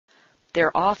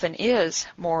There often is,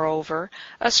 moreover,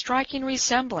 a striking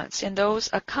resemblance in those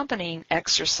accompanying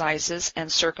exercises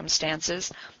and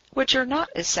circumstances which are not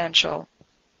essential.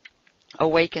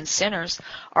 Awakened sinners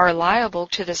are liable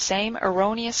to the same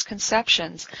erroneous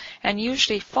conceptions and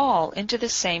usually fall into the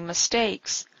same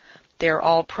mistakes. They are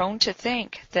all prone to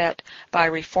think that, by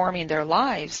reforming their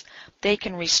lives, they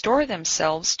can restore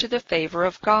themselves to the favor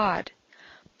of God.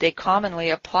 They commonly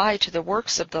apply to the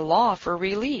works of the law for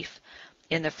relief,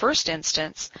 in the first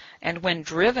instance, and when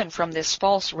driven from this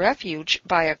false refuge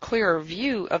by a clearer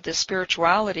view of the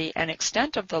spirituality and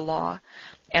extent of the law,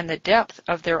 and the depth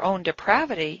of their own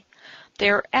depravity, they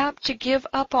are apt to give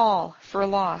up all for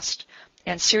lost,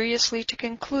 and seriously to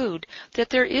conclude that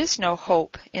there is no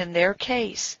hope in their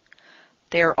case.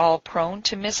 They are all prone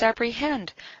to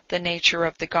misapprehend the nature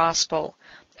of the gospel.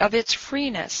 Of its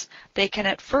freeness they can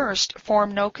at first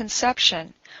form no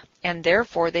conception, and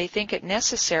therefore they think it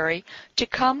necessary to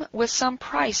come with some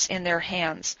price in their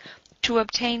hands, to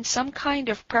obtain some kind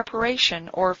of preparation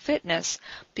or fitness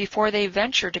before they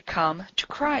venture to come to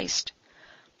Christ.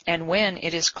 And when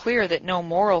it is clear that no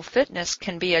moral fitness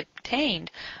can be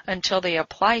attained until they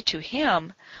apply to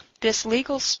Him, this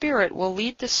legal spirit will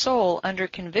lead the soul under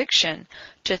conviction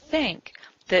to think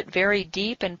that very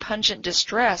deep and pungent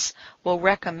distress will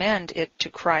recommend it to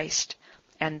Christ,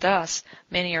 and thus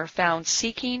many are found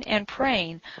seeking and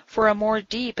praying for a more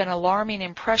deep and alarming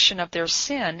impression of their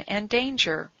sin and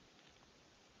danger.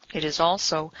 It is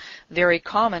also very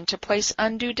common to place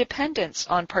undue dependence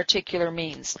on particular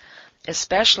means,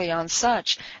 especially on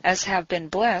such as have been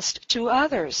blessed to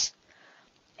others.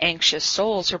 Anxious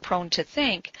souls are prone to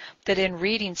think that in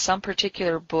reading some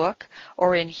particular book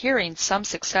or in hearing some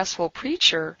successful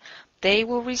preacher, they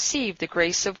will receive the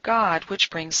grace of God which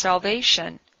brings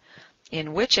salvation,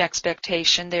 in which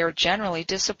expectation they are generally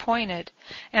disappointed,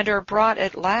 and are brought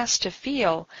at last to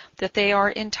feel that they are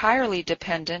entirely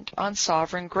dependent on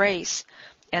sovereign grace,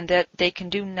 and that they can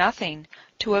do nothing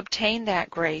to obtain that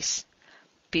grace.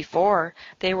 Before,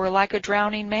 they were like a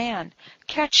drowning man,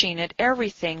 catching at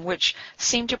everything which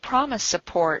seemed to promise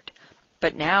support,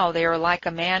 but now they are like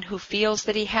a man who feels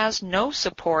that he has no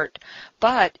support,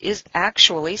 but is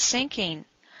actually sinking.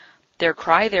 Their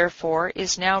cry, therefore,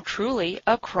 is now truly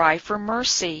a cry for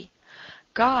mercy.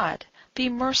 God, be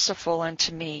merciful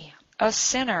unto me, a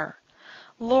sinner.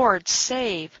 Lord,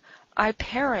 save, I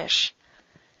perish.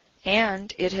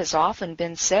 And it has often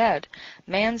been said,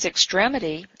 man's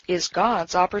extremity is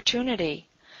God's opportunity,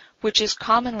 which is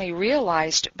commonly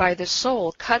realized by the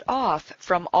soul cut off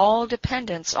from all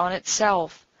dependence on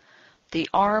itself. The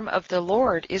arm of the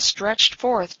Lord is stretched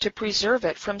forth to preserve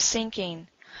it from sinking.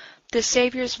 The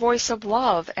Savior's voice of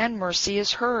love and mercy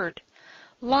is heard.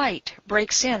 Light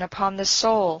breaks in upon the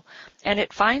soul, and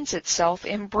it finds itself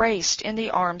embraced in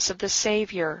the arms of the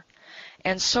Savior.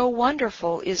 And so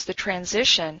wonderful is the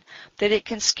transition that it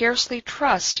can scarcely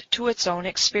trust to its own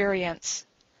experience.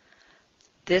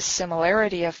 This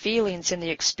similarity of feelings in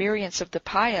the experience of the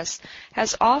pious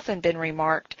has often been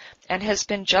remarked, and has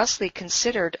been justly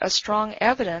considered a strong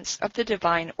evidence of the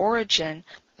divine origin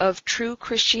of true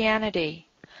Christianity.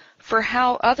 For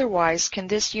how otherwise can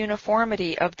this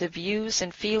uniformity of the views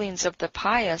and feelings of the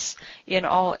pious in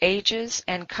all ages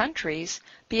and countries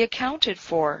be accounted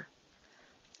for?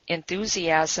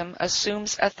 Enthusiasm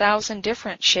assumes 1,000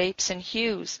 different shapes and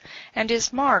hues, and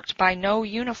is marked by no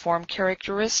uniform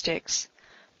characteristics.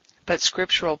 But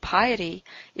scriptural piety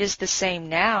is the same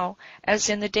now as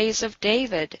in the days of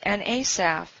David and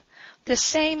Asaph, the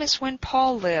same as when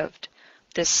Paul lived,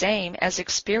 the same as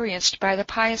experienced by the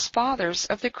pious fathers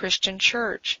of the Christian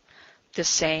Church, the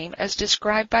same as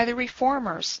described by the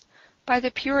Reformers, by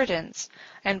the Puritans,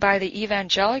 and by the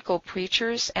evangelical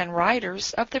preachers and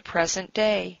writers of the present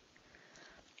day.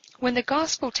 When the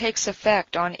gospel takes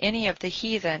effect on any of the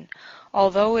heathen,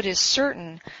 although it is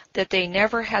certain that they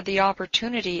never had the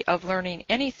opportunity of learning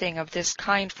anything of this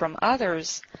kind from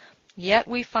others, yet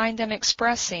we find them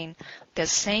expressing the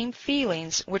same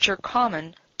feelings which are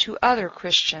common to other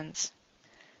Christians.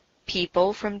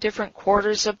 People from different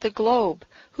quarters of the globe,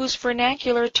 whose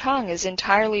vernacular tongue is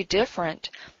entirely different,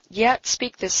 yet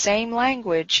speak the same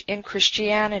language in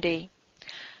Christianity.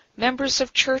 Members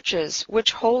of churches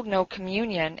which hold no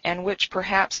communion, and which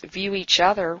perhaps view each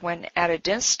other, when at a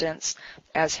distance,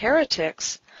 as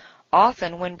heretics,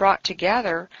 often, when brought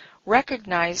together,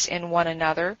 recognize in one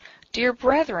another dear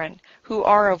brethren who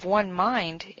are of one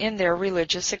mind in their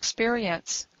religious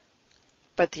experience.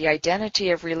 But the identity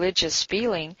of religious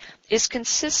feeling is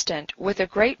consistent with a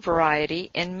great variety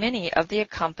in many of the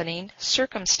accompanying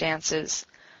circumstances.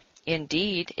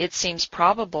 Indeed, it seems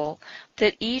probable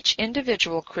that each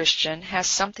individual Christian has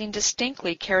something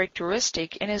distinctly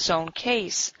characteristic in his own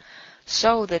case,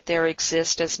 so that there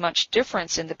exists as much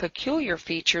difference in the peculiar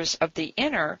features of the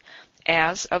inner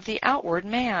as of the outward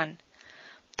man.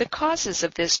 The causes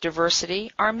of this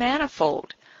diversity are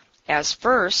manifold, as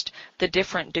first, the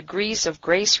different degrees of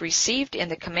grace received in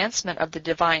the commencement of the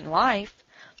divine life;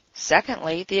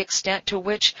 secondly, the extent to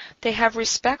which they have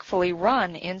respectfully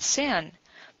run in sin,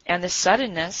 and the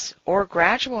suddenness or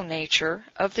gradual nature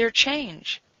of their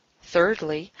change;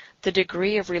 thirdly, the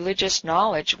degree of religious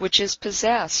knowledge which is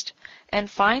possessed;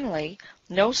 and finally,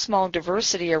 no small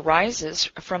diversity arises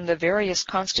from the various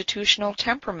constitutional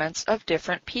temperaments of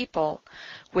different people,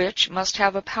 which must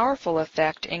have a powerful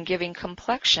effect in giving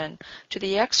complexion to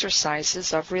the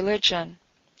exercises of religion.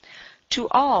 To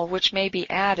all which may be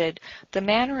added the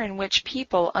manner in which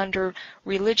people under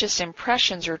religious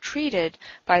impressions are treated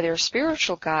by their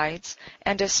spiritual guides,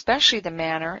 and especially the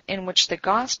manner in which the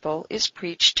gospel is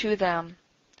preached to them.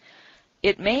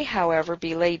 It may, however,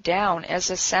 be laid down as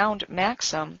a sound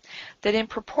maxim that in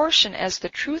proportion as the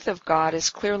truth of God is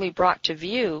clearly brought to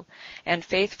view and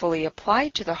faithfully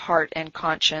applied to the heart and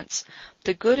conscience,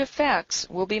 the good effects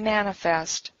will be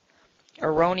manifest.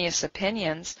 Erroneous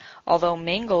opinions, although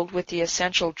mingled with the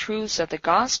essential truths of the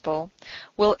gospel,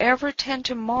 will ever tend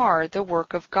to mar the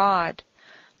work of God.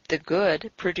 The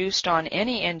good produced on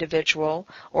any individual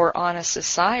or on a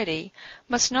society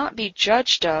must not be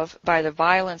judged of by the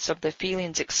violence of the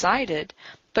feelings excited,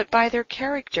 but by their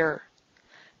character.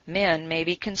 Men may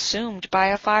be consumed by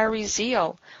a fiery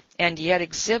zeal, and yet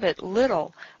exhibit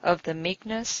little of the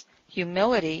meekness,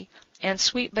 humility, and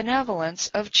sweet benevolence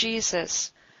of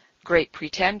Jesus. Great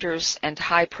pretenders and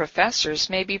high professors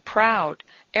may be proud,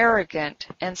 arrogant,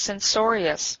 and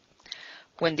censorious.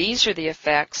 When these are the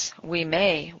effects, we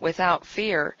may, without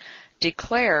fear,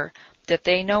 declare that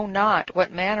they know not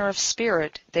what manner of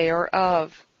spirit they are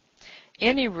of.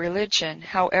 Any religion,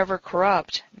 however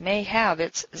corrupt, may have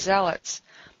its zealots,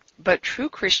 but true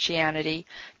Christianity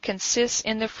consists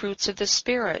in the fruits of the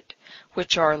Spirit,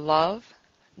 which are love,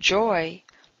 joy,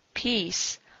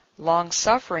 peace,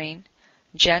 long-suffering,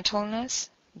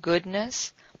 gentleness,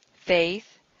 goodness,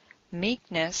 faith,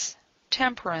 meekness,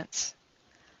 temperance.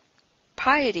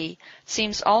 Piety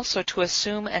seems also to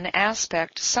assume an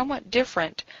aspect somewhat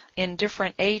different in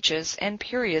different ages and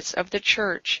periods of the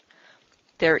Church.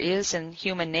 There is in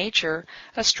human nature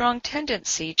a strong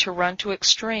tendency to run to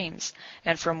extremes,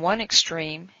 and from one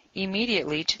extreme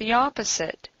immediately to the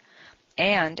opposite.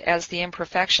 And as the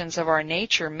imperfections of our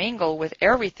nature mingle with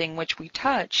everything which we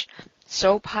touch,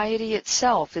 so piety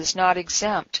itself is not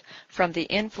exempt from the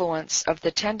influence of the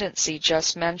tendency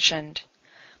just mentioned.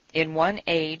 In one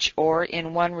age or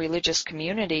in one religious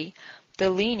community, the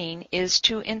leaning is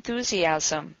to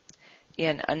enthusiasm;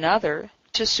 in another,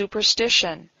 to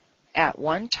superstition. At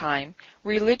one time,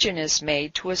 religion is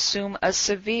made to assume a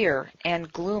severe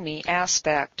and gloomy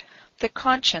aspect. The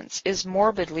conscience is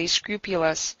morbidly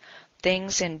scrupulous.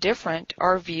 Things indifferent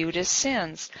are viewed as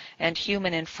sins, and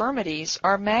human infirmities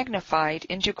are magnified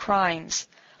into crimes.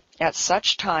 At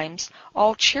such times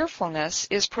all cheerfulness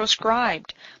is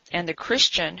proscribed, and the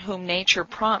Christian whom nature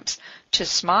prompts to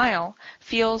smile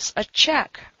feels a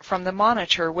check from the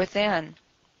monitor within.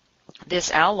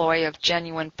 This alloy of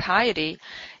genuine piety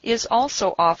is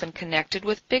also often connected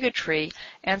with bigotry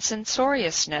and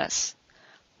censoriousness.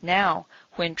 Now,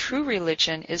 when true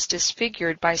religion is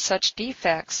disfigured by such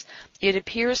defects, it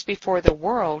appears before the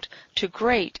world to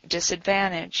great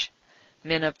disadvantage.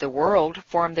 Men of the world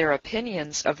form their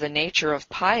opinions of the nature of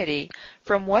piety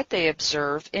from what they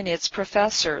observe in its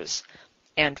professors,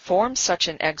 and form such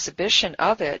an exhibition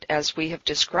of it as we have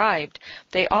described,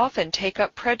 they often take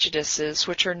up prejudices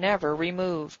which are never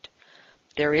removed.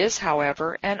 There is,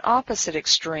 however, an opposite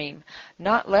extreme,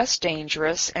 not less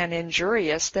dangerous and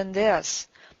injurious than this,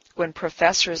 when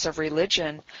professors of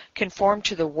religion conform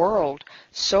to the world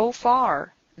so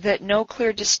far that no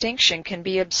clear distinction can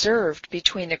be observed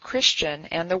between the Christian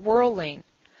and the worldling.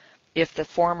 If the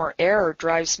former error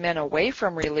drives men away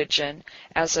from religion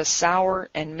as a sour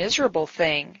and miserable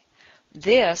thing,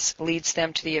 this leads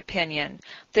them to the opinion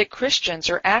that Christians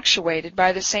are actuated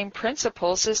by the same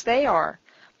principles as they are,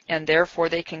 and therefore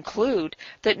they conclude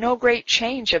that no great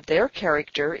change of their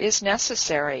character is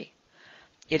necessary.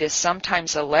 It is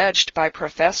sometimes alleged by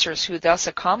professors who thus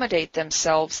accommodate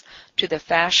themselves to the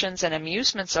fashions and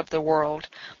amusements of the world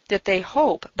that they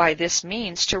hope by this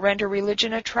means to render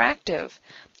religion attractive,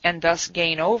 and thus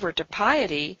gain over to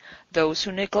piety those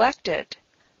who neglect it.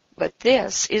 But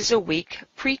this is a weak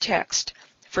pretext,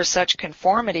 for such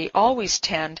conformity always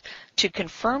tends to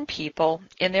confirm people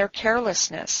in their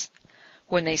carelessness.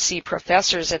 When they see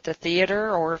professors at the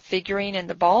theater or figuring in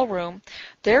the ballroom,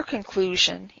 their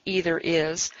conclusion either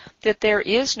is that there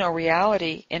is no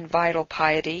reality in vital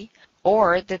piety,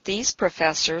 or that these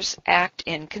professors act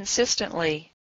inconsistently.